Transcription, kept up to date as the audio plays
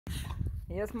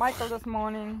Here's Michael this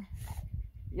morning.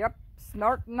 Yep,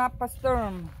 snorting up a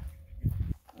storm.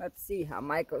 Let's see how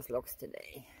Michael's looks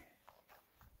today.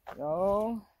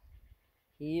 So,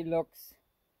 he looks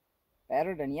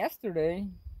better than yesterday.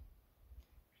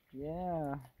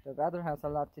 Yeah, the weather has a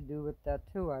lot to do with that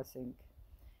too, I think.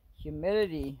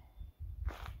 Humidity.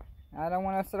 I don't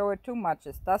want to throw it too much.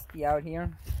 It's dusty out here.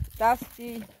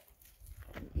 Dusty.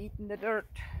 Eating the dirt.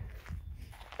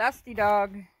 Dusty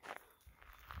dog.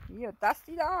 You a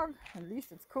dusty dog? At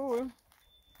least it's cool.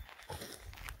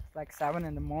 It's like 7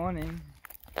 in the morning.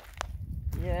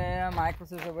 Yeah,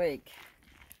 Michael's is awake.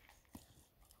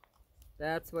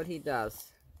 That's what he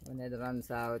does when it runs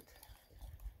out.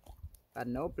 But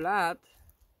no blood.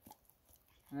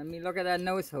 Let me look at that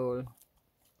nose hole.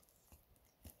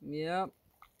 Yep.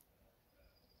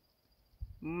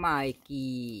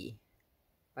 Mikey.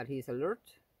 But he's alert.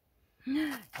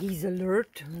 He's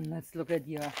alert. Let's look at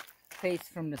your face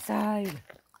from the side.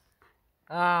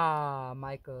 Ah,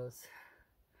 Michael's.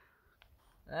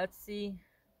 Let's see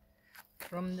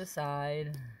from the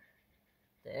side.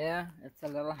 There, it's a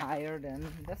little higher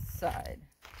than this side.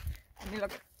 Let me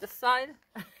look at this side.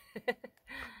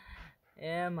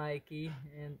 Yeah, Mikey.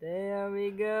 And there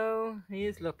we go.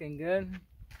 He's looking good.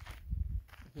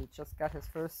 He just got his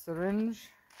first syringe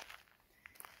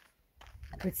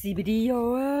with CBD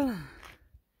oil.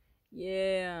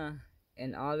 Yeah.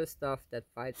 And all the stuff that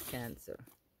fights cancer.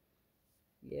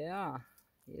 Yeah.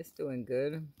 He's doing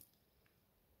good.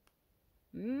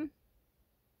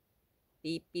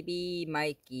 Beep, beep, beep,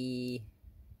 Mikey.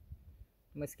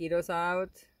 Mosquitoes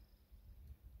out.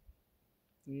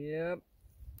 Yep.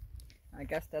 I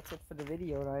guess that's it for the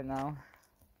video right now.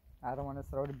 I don't want to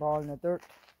throw the ball in the dirt.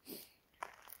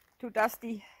 Too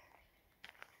dusty.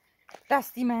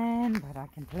 Dusty man, but I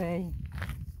can play.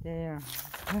 There.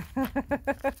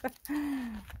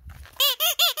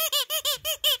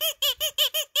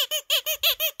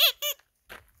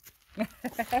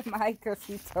 Michael,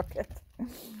 he took it.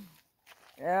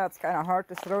 Yeah, it's kind of hard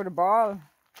to throw the ball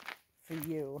for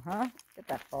you, huh? Get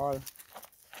that ball.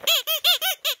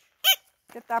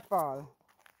 Get that ball.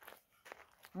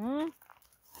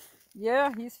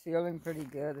 Yeah, he's feeling pretty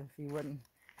good if he wouldn't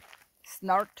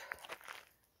snort.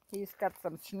 He's got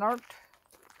some snort.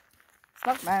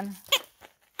 Snort man.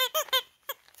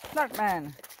 Snort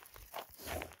man.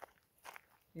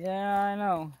 Yeah, I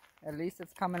know. At least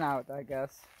it's coming out, I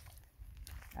guess.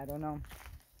 I don't know.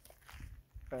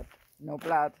 But no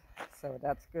blood, so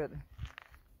that's good.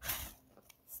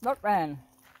 Snort man.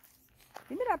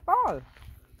 Give me that ball.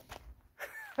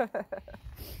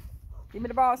 Give me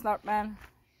the ball, Snort man.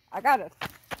 I got it.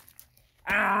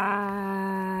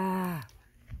 Ah!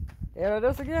 There it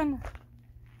is again.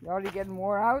 You're already getting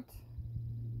wore out.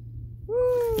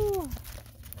 Woo!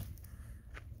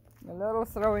 A little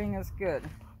throwing is good.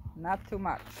 Not too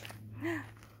much.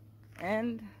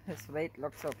 And his weight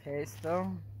looks okay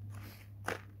still.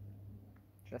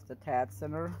 Just a tad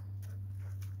thinner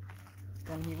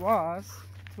than he was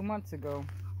 2 months ago.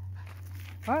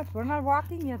 But we're not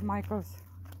walking yet, Michaels.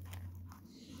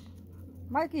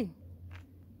 Mikey,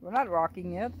 we're not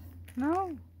walking yet.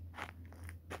 No,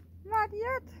 not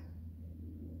yet.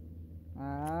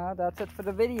 That's it for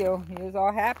the video. He was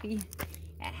all happy.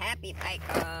 A happy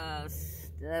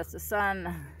Michaels. There's the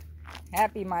sun.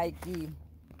 Happy Mikey.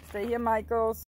 Stay here, Michaels.